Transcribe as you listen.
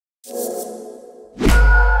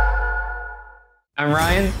I'm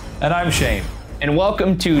Ryan. And I'm Shane. And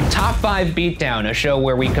welcome to Top 5 Beatdown, a show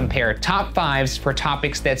where we compare top 5s for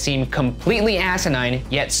topics that seem completely asinine,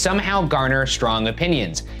 yet somehow garner strong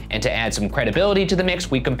opinions. And to add some credibility to the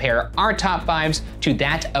mix, we compare our top 5s to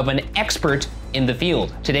that of an expert in the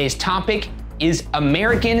field. Today's topic is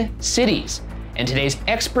American cities. And today's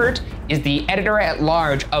expert is the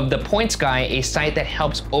editor-at-large of The Points Guy, a site that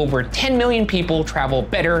helps over 10 million people travel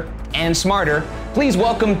better and smarter. Please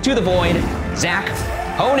welcome to the void, Zach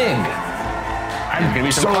Honig.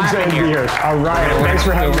 I'm so excited to be here. All right, thanks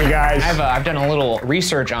for having me, guys. I've done a little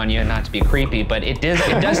research on you, not to be creepy, but it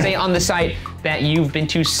does say on the site that you've been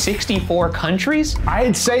to 64 countries?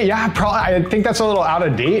 I'd say, yeah, probably. I think that's a little out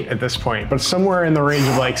of date at this point, but somewhere in the range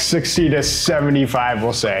of like 60 to 75,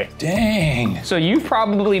 we'll say. Dang. So you've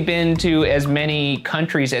probably been to as many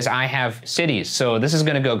countries as I have cities, so this is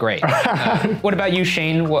gonna go great. What about you,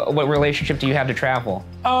 Shane? What relationship do you have to travel?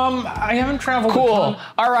 I haven't traveled. Cool.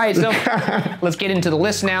 All right, so let's get into the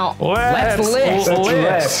list now. Let's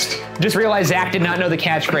list. Just realized Zach did not know the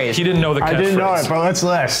catchphrase. He didn't know the catchphrase. I didn't know it, but let's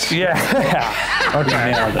list. Yeah.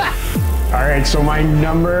 Okay. All right, so my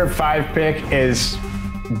number 5 pick is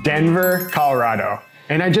Denver, Colorado.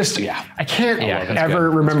 And I can't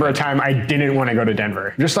ever remember a time I didn't want to go to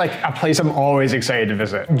Denver. Just like a place I'm always excited to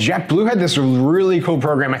visit. JetBlue had this really cool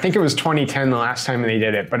program. I think it was 2010 the last time they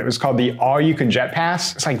did it, but it was called the All You Can Jet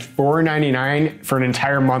Pass. It's like $4.99 for an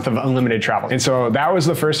entire month of unlimited travel. And so that was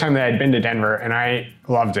the first time that I'd been to Denver, and I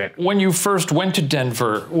loved it. When you first went to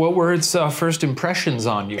Denver, what were its first impressions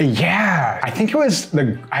on you? Yeah, I think it was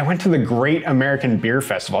I went to the Great American Beer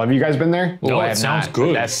Festival. Have you guys been there? No, it sounds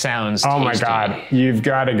good. That sounds tasty. My God, you've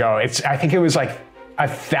got to go. I think it was like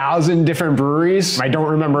 1,000 different breweries. I don't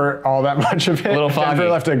remember all that much of it. A little foggy. Denver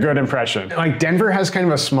left a good impression. Like Denver has kind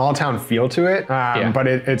of a small town feel to it, but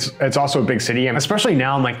it's also a big city. And especially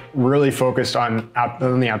now I'm like really focused on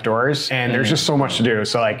the outdoors, and there's just so much to do.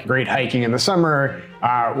 So like great hiking in the summer,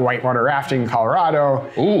 whitewater rafting in Colorado,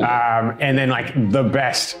 and then like the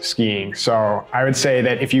best skiing. So I would say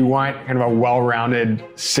that if you want kind of a well-rounded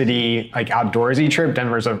city, like outdoorsy trip,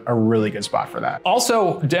 Denver's a really good spot for that.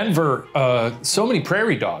 Also, Denver, so many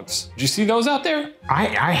prairie dogs. Did you see those out there?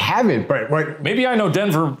 I haven't, but what? Maybe I know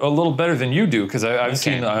Denver a little better than you do, because I've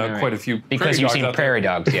seen quite a few because you've seen prairie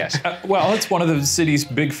dogs, yes. Well, it's one of the city's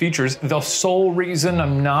big features. The sole reason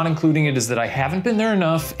I'm not including it is that I haven't been there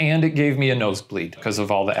enough, and it gave me a nosebleed because of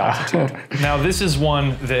all the altitude. Now, this is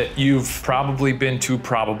one that you've probably been to,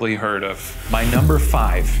 probably heard of. My number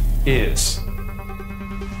 5 is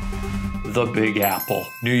the Big Apple,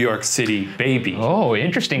 New York City, baby. Oh,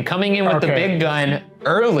 interesting. Coming in with the big gun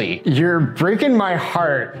early. You're breaking my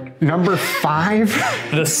heart. Number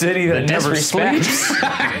 5? The city that never sleeps.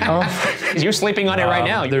 You're sleeping on it right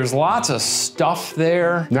now. There's lots of stuff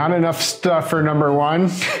there. Not enough stuff for number 1.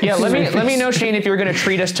 Yeah, let me know, Shane, if you're gonna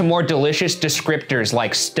treat us to more delicious descriptors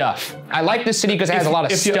like stuff. I like this city because it has a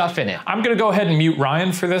lot of stuff in it. I'm gonna go ahead and mute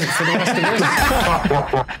Ryan for the rest of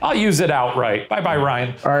this. I'll use it outright. Bye-bye,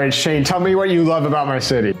 Ryan. All right, Shane, tell me what you love about my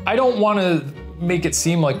city. I don't want to make it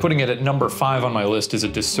seem like putting it at number 5 on my list is a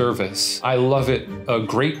disservice. I love it a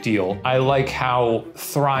great deal. I like how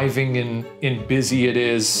thriving and busy it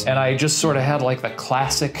is. And I just sort of had like the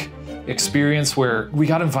classic experience where we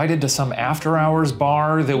got invited to some after hours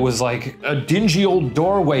bar that was like a dingy old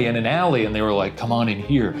doorway in an alley, and they were like, come on in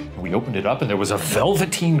here. And we opened it up and there was a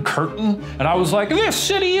velveteen curtain, and I was like, this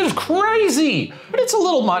city is crazy. But it's a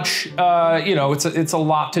little much, you know, it's a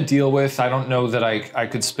lot to deal with. I don't know that I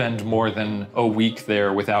could spend more than a week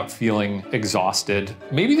there without feeling exhausted.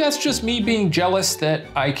 Maybe that's just me being jealous that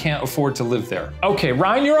I can't afford to live there. Okay,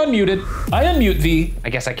 Ryan, you're unmuted. I unmute thee. I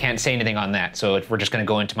guess I can't say anything on that, so we're just gonna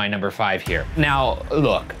go into my number 5 here. Now,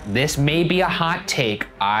 look, this may be a hot take.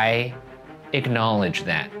 I acknowledge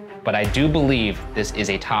that, but I do believe this is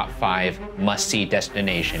a top 5 must-see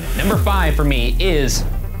destination. Number 5 for me is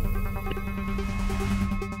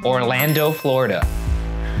Orlando, Florida.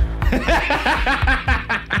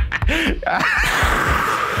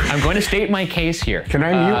 I'm going to state my case here. Can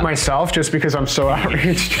I mute myself just because I'm so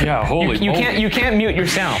outraged? Yeah, holy moly. You can't mute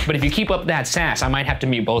yourself, but if you keep up that sass, I might have to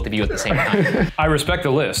mute both of you at the same time. I respect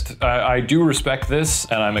the list. I do respect this,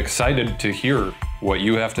 and I'm excited to hear what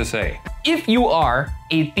you have to say. If you are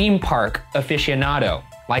a theme park aficionado,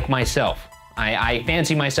 like myself, I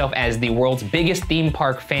fancy myself as the world's biggest theme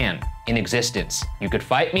park fan in existence. You could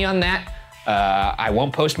fight me on that. I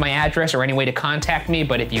won't post my address or any way to contact me,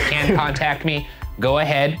 but if you can contact me, go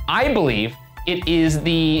ahead. I believe It is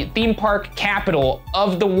the theme park capital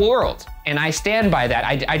of the world. And I stand by that.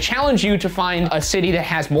 I challenge you to find a city that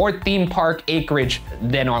has more theme park acreage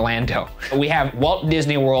than Orlando. We have Walt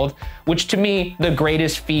Disney World, which to me, the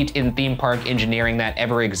greatest feat in theme park engineering that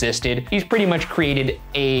ever existed. He's pretty much created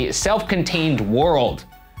a self-contained world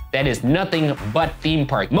that is nothing but theme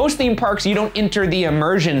park. Most theme parks, you don't enter the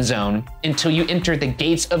immersion zone until you enter the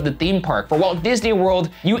gates of the theme park. For Walt Disney World,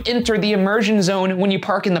 you enter the immersion zone when you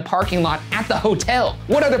park in the parking lot at the hotel.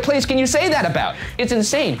 What other place can you say that about? It's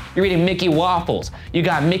insane. You're eating Mickey waffles. You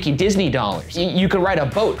got Mickey Disney dollars. You could ride a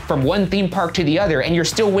boat from one theme park to the other and you're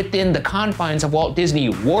still within the confines of Walt Disney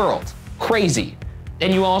World. Crazy.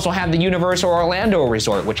 Then you also have the Universal Orlando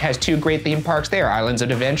Resort, which has 2 great theme parks there, Islands of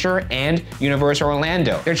Adventure and Universal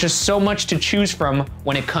Orlando. There's just so much to choose from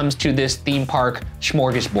when it comes to this theme park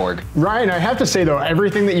smorgasbord. Ryan, I have to say though,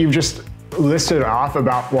 everything that you've just listed off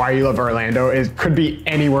about why you love Orlando could be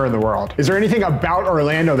anywhere in the world. Is there anything about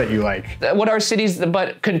Orlando that you like? What are cities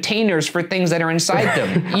but containers for things that are inside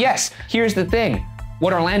them? Yes, here's the thing.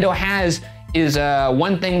 What Orlando has is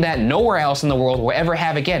one thing that nowhere else in the world will ever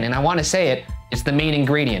have again, and I want to say it, it's the main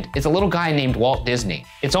ingredient. It's a little guy named Walt Disney.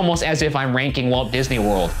 It's almost as if I'm ranking Walt Disney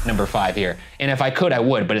World number 5 here. And if I could, I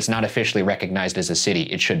would, but it's not officially recognized as a city.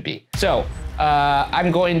 It should be. So, I'm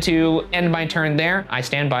going to end my turn there. I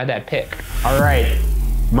stand by that pick. All right,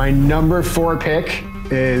 my number 4 pick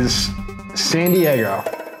is San Diego.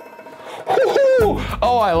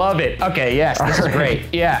 Oh, I love it. Okay, yes, this is great.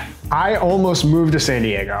 Yeah. I almost moved to San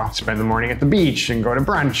Diego, spend the morning at the beach and go to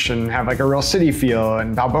brunch and have like a real city feel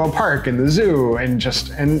and Balboa Park and the zoo and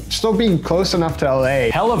still being close enough to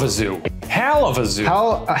LA. Hell of a zoo. Hell of a zoo.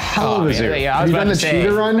 Hell of a zoo. Yeah, have you done the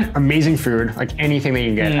cheetah run? Amazing food, like anything that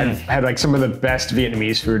you can get. I've had like some of the best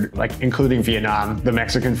Vietnamese food, like including Vietnam. The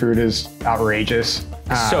Mexican food is outrageous.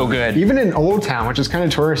 So good. Even in Old Town, which is kind of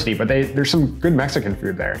touristy, but there's some good Mexican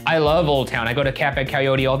food there. I love Old Town. I go to Cafe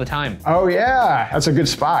Coyote all the time. Oh yeah, that's a good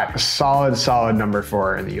spot. Solid number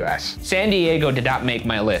 4 in the US. San Diego did not make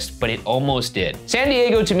my list, but it almost did. San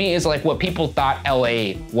Diego to me is like what people thought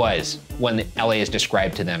LA was when LA is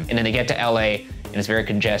described to them. And then they get to LA and it's very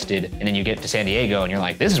congested. And then you get to San Diego and you're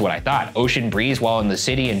like, this is what I thought. Ocean breeze while in the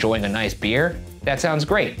city enjoying a nice beer. That sounds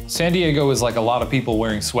great. San Diego is like a lot of people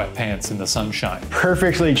wearing sweatpants in the sunshine.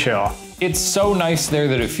 Perfectly chill. It's so nice there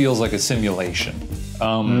that it feels like a simulation.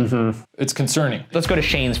 It's concerning. Let's go to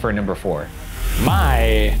Shane's for number 4.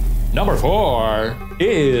 My number 4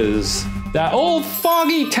 is that old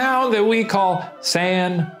foggy town that we call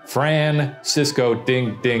San Francisco.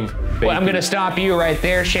 Ding, ding, baby. Well, I'm gonna stop you right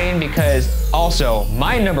there, Shane, because also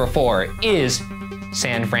my number 4 is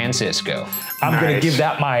San Francisco. I'm gonna give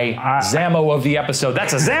that my Zammo of the episode.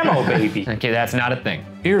 That's a Zammo, baby. Okay, that's not a thing.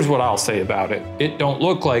 Here's what I'll say about it. It don't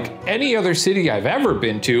look like any other city I've ever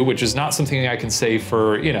been to, which is not something I can say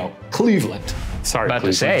for, Cleveland. Sorry, About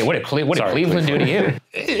Cleveland. to say, what did Cleveland do to you?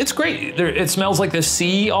 It's great. It smells like the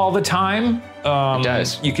sea all the time. It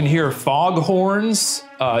does. You can hear fog horns.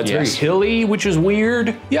 It's very hilly, which is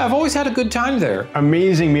weird. Yeah, I've always had a good time there.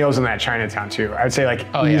 Amazing meals in that Chinatown too. I'd say like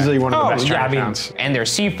easily one of the best Chinatowns. And their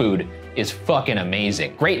seafood is fucking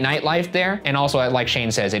amazing. Great nightlife there. And also, like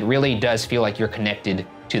Shane says, it really does feel like you're connected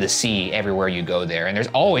to the sea everywhere you go there. And there's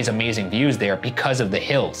always amazing views there because of the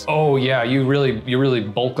hills. Oh yeah, you really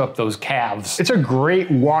bulk up those calves. It's a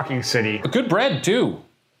great walking city. A good bread too.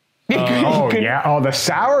 The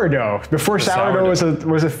sourdough. Before sourdough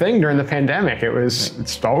was a thing during the pandemic.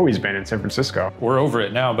 It's always been in San Francisco. We're over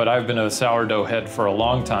it now, but I've been a sourdough head for a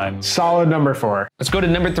long time. Solid number 4. Let's go to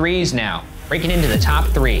number 3s now. Breaking into the top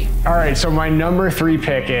 3. All right, so my number 3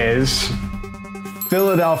 pick is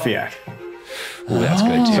Philadelphia. Ooh, that's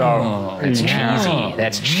good too. So, that's cheesy.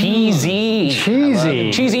 That's cheesy.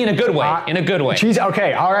 Cheesy. Cheesy in a good way. In a good way. Cheesy.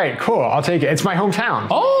 Okay. All right. Cool. I'll take it. It's my hometown.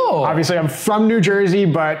 Oh. Obviously, I'm from New Jersey,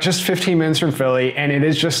 but just 15 minutes from Philly, and it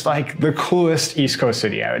is just like the coolest East Coast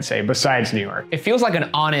city, I would say, besides New York. It feels like an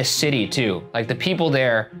honest city too. Like the people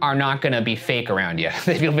there are not gonna be fake around you.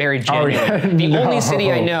 They feel very genuine. Oh, yeah. The only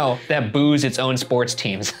city I know that boos its own sports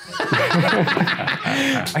teams.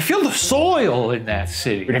 I feel the soil in that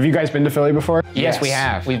city. Have you guys been to Philly before? Yes, we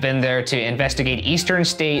have. We've been there to investigate Eastern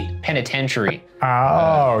State Penitentiary.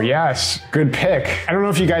 Oh, yes. Good pick. I don't know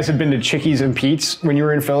if you guys have been to Chickies and Pete's when you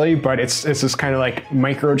were in Philly, but it's this kind of like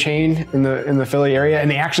micro chain in the Philly area, and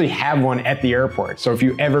they actually have one at the airport. So if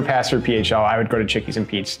you ever pass through PHL, I would go to Chickies and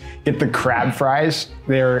Pete's. Get the crab fries.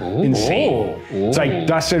 They're insane. It's like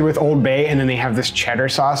dusted with Old Bay, and then they have this cheddar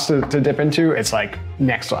sauce to dip into. It's like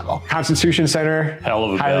next level. Constitution Center, hell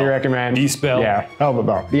of a highly bell. recommend. East Bell. Yeah, hell of a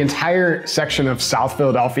bell. The entire section of South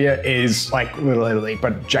Philadelphia is like Little Italy,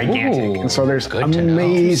 but gigantic. Ooh, and so there's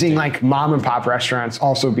amazing like mom and pop restaurants,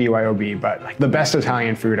 also BYOB, but like the best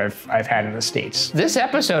Italian food I've had in the States. This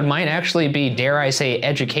episode might actually be, dare I say,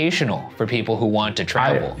 educational for people who want to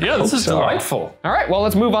travel. Yeah, this is delightful. All right, well,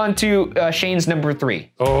 let's move on to Shane's number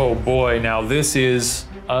 3. Oh boy, now this is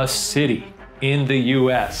a city in the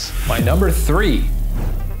US. My number 3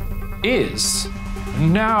 is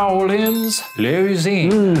New Orleans,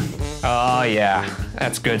 Louisiana. Oh yeah,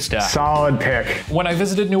 that's good stuff. Solid pick. When I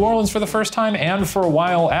visited New Orleans for the first time and for a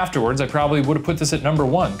while afterwards, I probably would have put this at number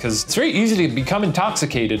 1 because it's very easy to become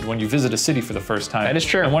intoxicated when you visit a city for the first time. That is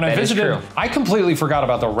true. And when I That is visited, true. I completely forgot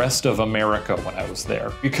about the rest of America when I was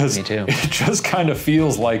there because Me too. it just kind of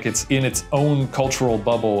feels like it's in its own cultural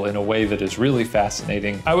bubble in a way that is really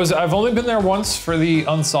fascinating. I've only been there once for the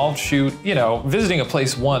Unsolved shoot. You know, visiting a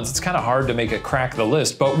place once, it's kind of hard to make it crack the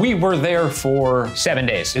list, but we were there for 7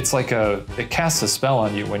 days. It's like it casts a spell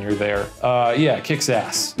on you when you're there. Yeah, it kicks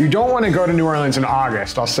ass. You don't want to go to New Orleans in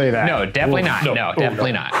August, I'll say that. No, definitely not. no. No, Oh,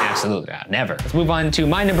 definitely no. not. Absolutely not. Never. Let's move on to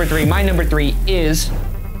my number 3. My number 3 is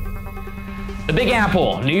the Big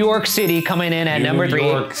Apple, New York City, coming in at number 3. New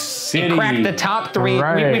York City. It cracked the top 3.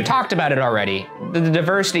 Right. We've talked about it already. The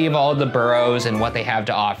diversity of all the boroughs and what they have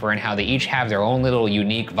to offer and how they each have their own little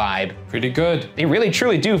unique vibe. Pretty good. They really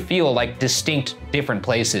truly do feel like distinct different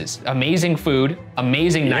places. Amazing food,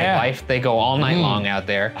 amazing nightlife. They go all night long out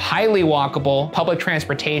there. Highly walkable, public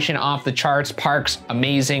transportation off the charts, parks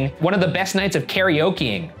amazing. One of the best nights of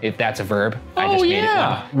karaokeing, if that's a verb. I just made it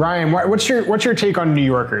one. Ryan, what's your take on New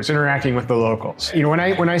Yorkers interacting with the locals? You know,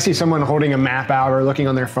 when I see someone holding a map out or looking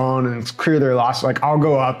on their phone and it's clear they're lost, like I'll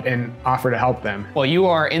go up and offer to help them. Well, you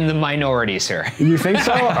are in the minority, sir. You think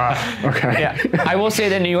so? Okay. Yeah, I will say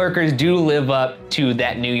that New Yorkers do live up to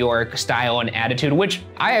that New York style and attitude, which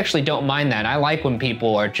I actually don't mind that. I like when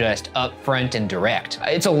people are just upfront and direct.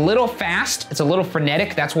 It's a little fast, it's a little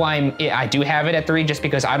frenetic. That's why I do have it at 3, just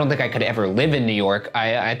because I don't think I could ever live in New York.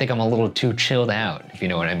 I think I'm a little too chilled out, if you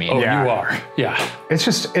know what I mean. Oh, Yeah. you are. Yeah.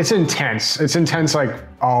 It's intense. It's intense like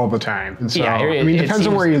all the time. And so, Yeah, I mean, it depends on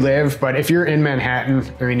seems- where you live, but if you're in Manhattan,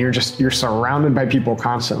 I mean, you're surrounded by people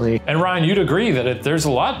constantly. And Ryan, you'd agree that it's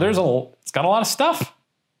got a lot of stuff.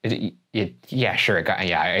 Yeah, sure.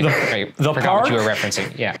 I the forgot park? what you were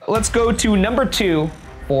referencing. Yeah. Let's go to number 2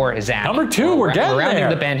 for Zach. Number 2, we're getting rounding there.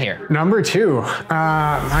 the bend here. Number 2,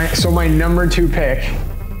 my number 2 pick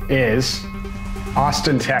is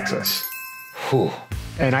Austin, Texas. Whew.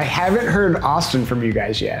 And I haven't heard Austin from you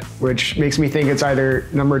guys yet, which makes me think it's either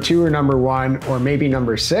number 2 or number 1, or maybe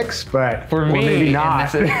number 6, but For me, maybe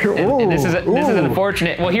not. and this is Ooh.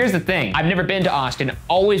 unfortunate. Well, here's the thing. I've never been to Austin,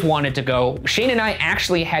 always wanted to go. Shane and I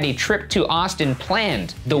actually had a trip to Austin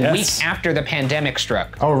planned the week after the pandemic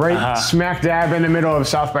struck. Oh, right smack dab in the middle of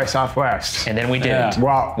South by Southwest. And then we didn't.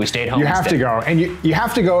 Well, We stayed home You have instead. to go, and you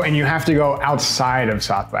have to go, and you have to go outside of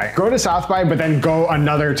South by. Go to South by, but then go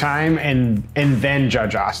another time, and then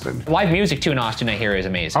judge Austin. Live music too in Austin, I hear, is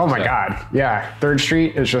amazing. Oh my so. God, yeah. 3rd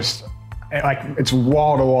Street is just like it's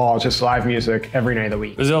wall to wall, just live music every night of the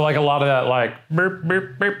week. Is there like a lot of that like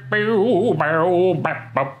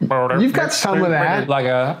You've got some of that. like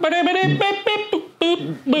a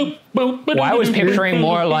Well, I was picturing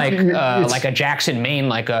more like a Jackson, Maine,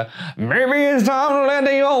 like a maybe it's time to let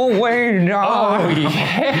the old way down. Oh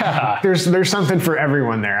yeah. There's something for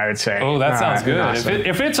everyone there, I would say. Oh, that sounds in good. Austin.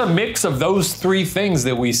 If it's a mix of those 3 things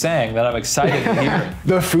that we sang, then I'm excited to hear.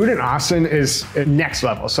 The food in Austin is next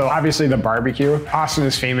level. So obviously the barbecue. Austin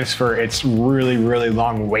is famous for its really, really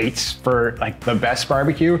long waits for like the best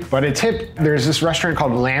barbecue. But a tip, there's this restaurant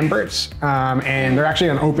called Lambert's, and they're actually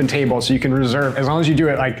an open table, so you can reserve, as long as you do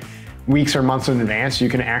it like weeks or months in advance, you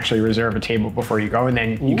can actually reserve a table before you go, and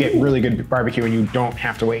then you get really good barbecue and you don't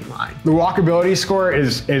have to wait in line. The walkability score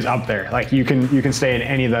is up there. Like you can stay in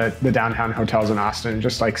any of the downtown hotels in Austin and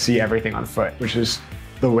just like see everything on foot, which is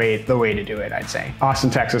the way to do it, I'd say.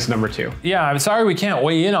 Austin, Texas, number 2. Yeah, I'm sorry we can't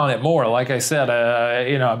weigh in on it more. Like I said,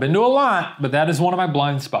 I've been to a lot, but that is one of my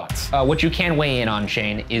blind spots. What you can weigh in on,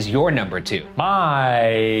 Shane, is your number 2.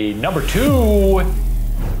 My number 2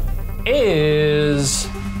 is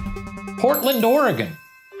Portland, Oregon.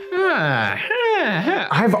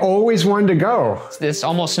 I've always wanted to go. This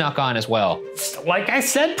almost snuck on as well. Like I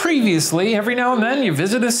said previously, every now and then you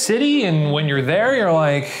visit a city, and when you're there, you're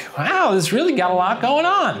like, wow, this really got a lot going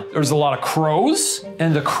on. There's a lot of crows,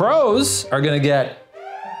 and the crows are gonna get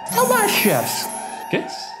how much chefs?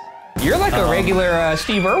 Kiss? You're like a regular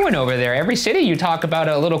Steve Irwin over there. Every city you talk about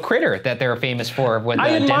a little critter that they're famous for. With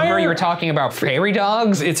Denver, you were talking about prairie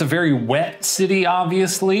dogs. It's a very wet city,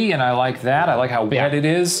 obviously, and I like that. I like how wet it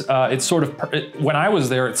is. It's sort of, when I was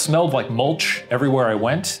there, it smelled like mulch everywhere I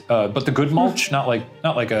went, but the good mulch, not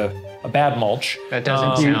like a bad mulch. That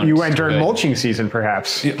doesn't sound You went during good. mulching season,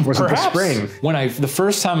 perhaps. Was it the spring? The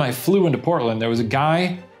first time I flew into Portland, there was a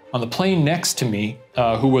guy on the plane next to me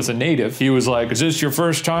who was a native. He was like, "Is this your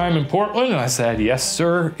first time in Portland?" And I said, "Yes,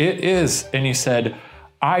 sir, it is." And he said,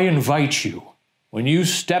 "I invite you, when you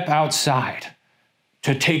step outside,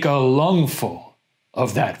 to take a lungful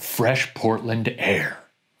of that fresh Portland air."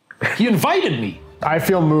 He invited me. I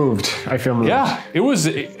feel moved. Yeah, it was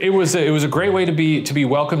a great way to be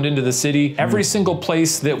welcomed into the city. Every single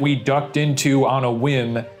place that we ducked into on a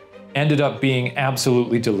whim ended up being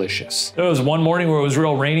absolutely delicious. There was one morning where it was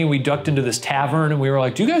real rainy. We ducked into this tavern and we were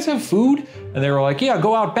like, "Do you guys have food?" And they were like, "Yeah,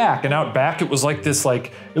 go out back." And out back, it was like this,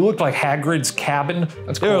 it looked like Hagrid's cabin.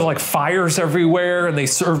 That's cool. There was like fires everywhere, and they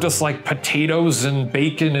served us like potatoes and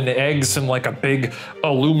bacon and eggs in like a big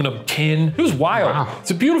aluminum tin. It was wild. Wow.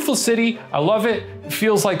 It's a beautiful city. I love it. It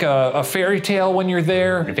feels like a fairy tale when you're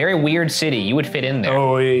there. A very weird city. You would fit in there.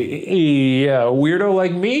 Oh, yeah, a weirdo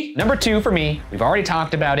like me? Number 2 for me, we've already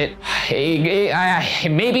talked about it.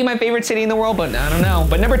 It may be my favorite city in the world, but I don't know.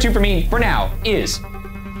 But number 2 for me, for now, is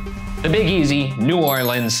the Big Easy, New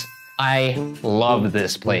Orleans. I love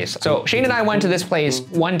this place. So Shane and I went to this place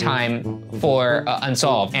one time for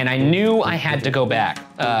Unsolved, and I knew I had to go back.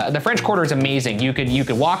 The French Quarter is amazing. You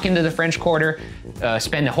could walk into the French Quarter,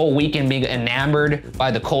 spend a whole weekend being enamored by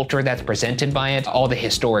the culture that's presented by it, all the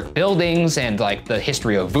historic buildings and like the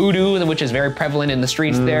history of voodoo, which is very prevalent in the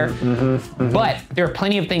streets there. But there are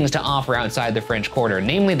plenty of things to offer outside the French Quarter,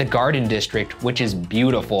 namely the Garden District, which is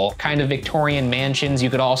beautiful. Kind of Victorian mansions. You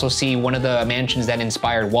could also see one of the mansions that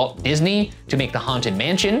inspired Walt Disney to make the Haunted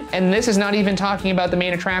Mansion. And this is not even talking about the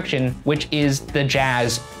main attraction, which is the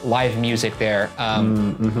jazz live music there.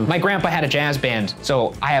 My grandpa had a jazz band,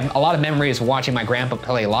 so I have a lot of memories of watching my grandpa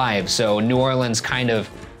play live, so New Orleans kind of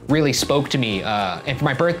really spoke to me. And for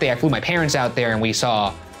my birthday, I flew my parents out there and we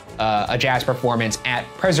saw a jazz performance at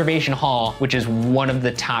Preservation Hall, which is one of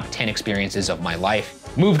the top 10 experiences of my life.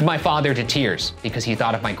 Moved my father to tears because he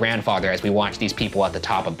thought of my grandfather as we watched these people at the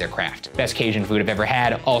top of their craft. Best Cajun food I've ever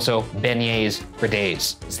had, also beignets for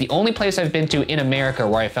days. It's the only place I've been to in America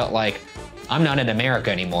where I felt like I'm not in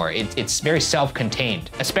America anymore. It's very self-contained,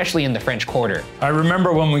 especially in the French Quarter. I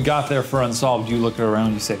remember when we got there for Unsolved, you looked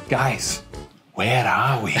around, you said, "Guys, where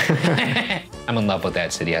are we?" I'm in love with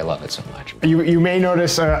that city. I love it so much. You may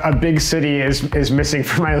notice a big city is missing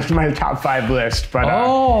from my top 5 list, but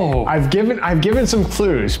I've given some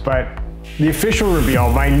clues. But the official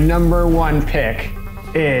reveal, my number 1 pick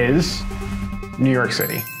is New York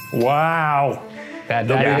City. Wow. The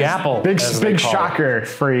Big Apple. Big shocker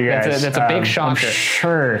for you guys. That's a big shocker. I'm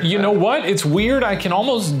sure. You know what? It's weird. I can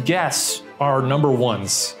almost guess our number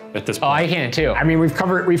 1s at this point. Oh, I can too. I mean, we've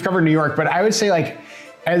covered New York, but I would say like,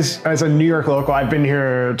 as a New York local, I've been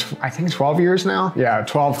here, I think 12 years now. Yeah,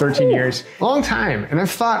 12, 13 years. Long time. And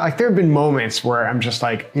I've thought, like, there have been moments where I'm just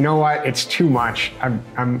like, you know what? It's too much.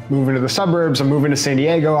 I'm moving to the suburbs. I'm moving to San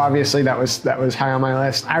Diego, obviously. That was high on my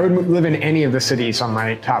list. I would live in any of the cities on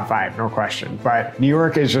my top 5, no question. But New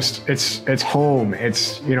York is just, it's home.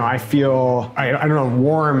 It's, you know, I feel, I don't know,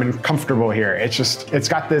 warm and comfortable here. It's just, it's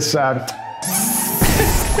got this,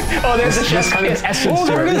 oh, there's the chef's kiss. There's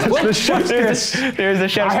the chef's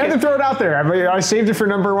kiss. I had to throw it out there. I saved it for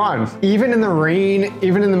number 1. Even in the rain,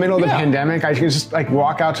 even in the middle of the pandemic, I could just like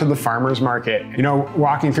walk out to the farmer's market. You know,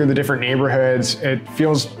 walking through the different neighborhoods, it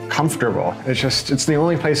feels comfortable. It's the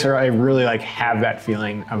only place where I really like have that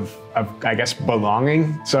feeling of I guess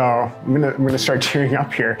belonging. So I'm gonna start tearing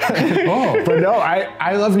up here. But no,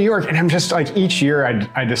 I love New York, and I'm just like each year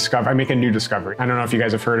I make a new discovery. I don't know if you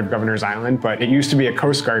guys have heard of Governor's Island, but it used to be a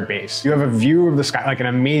Coast Guard base. You have a view of the sky, like an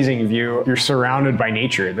amazing view. You're surrounded by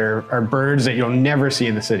nature. There are birds that you'll never see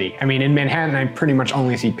in the city. I mean, in Manhattan, I pretty much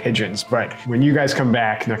only see pigeons, but when you guys come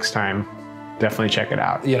back next time, definitely check it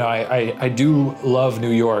out. You know, I do love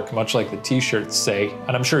New York, much like the t-shirts say,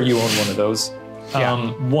 and I'm sure you own one of those.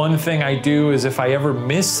 One thing I do is if I ever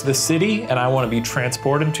miss the city and I want to be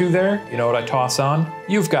transported to there, you know what I toss on?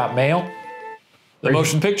 You've Got Mail. The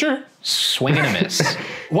motion picture? Swing and a miss.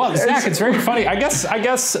 Well, Zach, it's very funny. I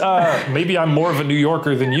guess maybe I'm more of a New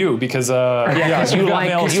Yorker than you because you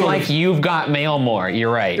like You've Got Mail more.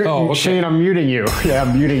 You're right. Oh, okay. Shane, I'm muting you. Yeah,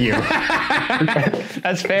 I'm muting you.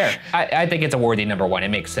 That's fair. I think it's a worthy number 1. It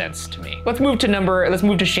makes sense to me. Let's move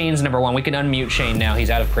to Shane's number 1. We can unmute Shane now. He's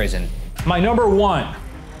out of prison. My number 1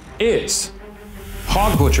 is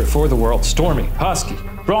Hog butcher for the world, stormy, husky,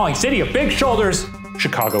 brawling city of big shoulders,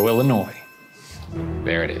 Chicago, Illinois.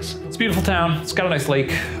 There it is. It's a beautiful town. It's got a nice lake,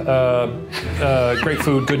 great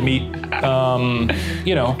food, good meat.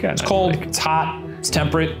 You know, it's cold, it's hot, it's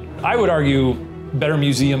temperate. I would argue better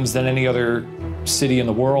museums than any other city in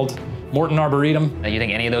the world. Morton Arboretum. You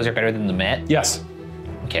think any of those are better than the Met? Yes.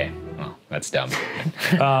 Okay. Well, that's dumb.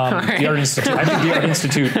 The Art Institute. I think the Art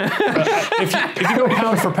Institute. If you go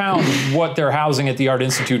pound for pound what they're housing at the Art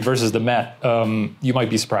Institute versus the Met, you might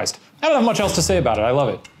be surprised. I don't have much else to say about it. I love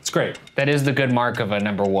it. It's great. That is the good mark of a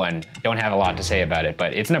number one. Don't have a lot to say about it,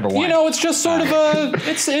 but it's number one. You know, it's just sort of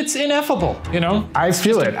it's ineffable. You know. I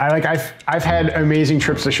feel it. I've had amazing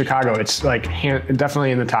trips to Chicago. It's like definitely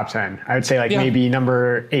in the top 10. I would say like maybe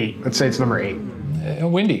number 8. Let's say it's number 8.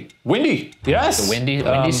 Windy, yes. The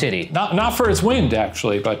windy city. Not for its wind,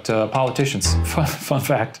 actually, but politicians. Fun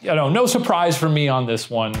fact. You know, no surprise for me on this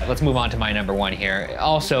one. Let's move on to my number one here.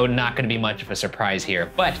 Also, not going to be much of a surprise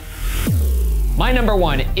here, but my number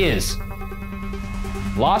one is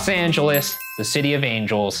Los Angeles, the city of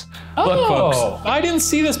angels. Look, folks. I didn't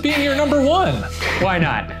see this being your number one. Why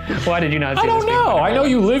not? Why did you not see this? I don't know. I know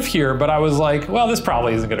you live here, but I was like, well, this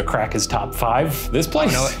probably isn't going to crack his top 5. This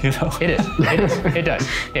place, you know? It is. It does.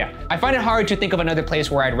 Yeah. I find it hard to think of another place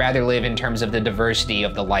where I'd rather live in terms of the diversity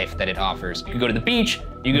of the life that it offers. You can go to the beach,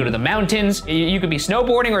 you go to the mountains, you could be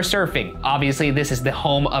snowboarding or surfing. Obviously, this is the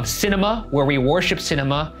home of cinema, where we worship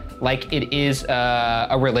cinema like it is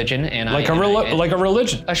a religion, and like a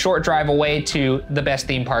religion. A short drive away to the best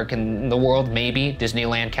theme park in the world, maybe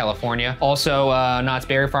Disneyland, California. Also, Knott's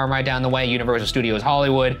Berry Farm right down the way, Universal Studios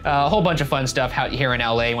Hollywood. A whole bunch of fun stuff out here in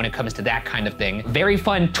LA when it comes to that kind of thing. Very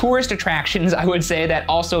fun tourist attractions, I would say, that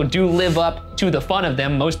also do live up to the fun of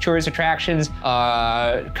them. Most tourist attractions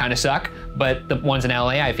kind of suck, but the ones in LA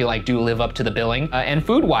I feel like do live up to the billing. And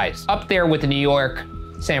food-wise, up there with New York,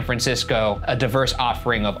 San Francisco, a diverse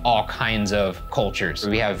offering of all kinds of cultures.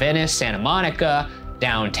 We have Venice, Santa Monica,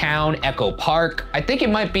 downtown, Echo Park. I think it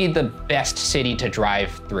might be the best city to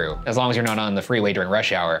drive through, as long as you're not on the freeway during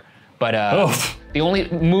rush hour. But the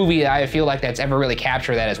only movie I feel like that's ever really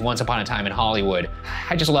captured that is Once Upon a Time in Hollywood.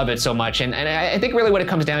 I just love it so much. And I think really what it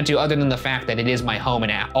comes down to, other than the fact that it is my home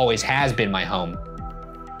and it always has been my home,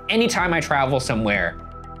 anytime I travel somewhere,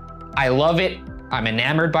 I love it. I'm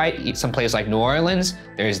enamored by it. Some place like New Orleans,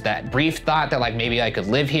 there's that brief thought that like maybe I could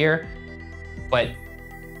live here, but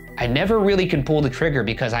I never really can pull the trigger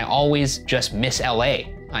because I always just miss LA.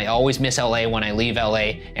 I always miss LA when I leave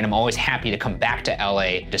LA, and I'm always happy to come back to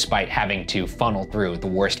LA despite having to funnel through the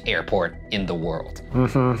worst airport in the world.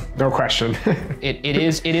 No question. It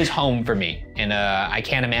is home for me, and I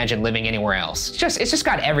can't imagine living anywhere else. It's just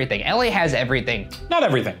got everything. LA has everything. Not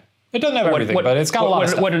everything. It doesn't have everything, but it's got a lot of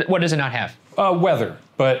stuff. What does it not have? Weather,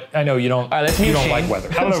 but I know you don't. You don't like weather.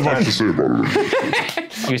 I don't know what to say about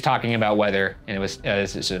it. He was talking about weather, and it was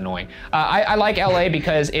it's annoying. I like LA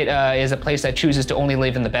because it is a place that chooses to only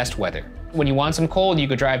live in the best weather. When you want some cold, you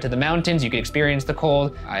could drive to the mountains, you could experience the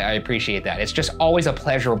cold. I appreciate that. It's just always a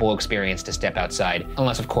pleasurable experience to step outside,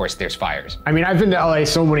 unless of course there's fires. I mean, I've been to LA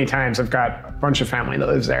so many times. I've got a bunch of family that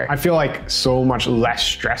lives there. I feel like so much less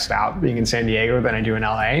stressed out being in San Diego than I do in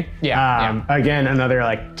LA. Yeah. Again, another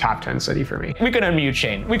like top 10 city for me. We could unmute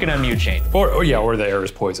Shane. Or the air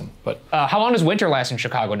is poison. But how long does winter last in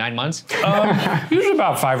Chicago? 9 months? Usually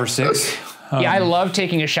about 5 or 6. Yeah, I love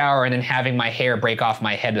taking a shower and then having my hair break off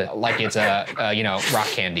my head like it's rock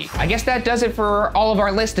candy. I guess that does it for all of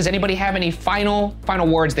our lists. Does anybody have any final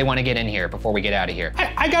words they want to get in here before we get out of here?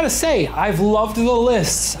 I gotta say, I've loved the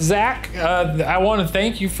lists. Zach, I want to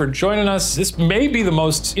thank you for joining us. This may be the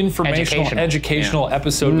most educational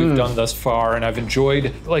episode we've done thus far, and I've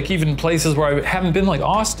enjoyed like even places where I haven't been, like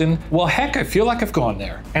Austin. Well, heck, I feel like I've gone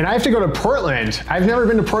there. And I have to go to Portland. I've never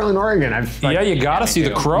been to Portland, Oregon. You gotta see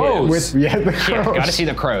the crows. The crows. Yeah, gotta see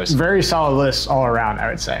the crows. Very solid list all around, I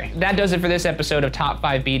would say. That does it for this episode of Top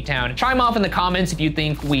 5 Beatdown. Chime off in the comments if you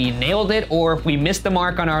think we nailed it or if we missed the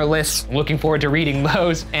mark on our list. Looking forward to reading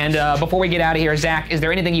those. And before we get out of here, Zach, is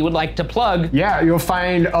there anything you would like to plug? Yeah, you'll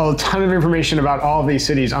find a ton of information about all of these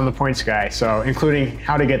cities on the Points Guy. So including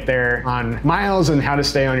how to get there on miles and how to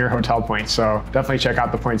stay on your hotel points. So definitely check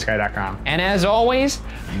out thepointsguy.com. And as always,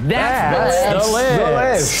 that's the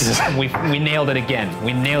list. The list. We nailed it again.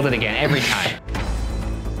 We nailed it again every time.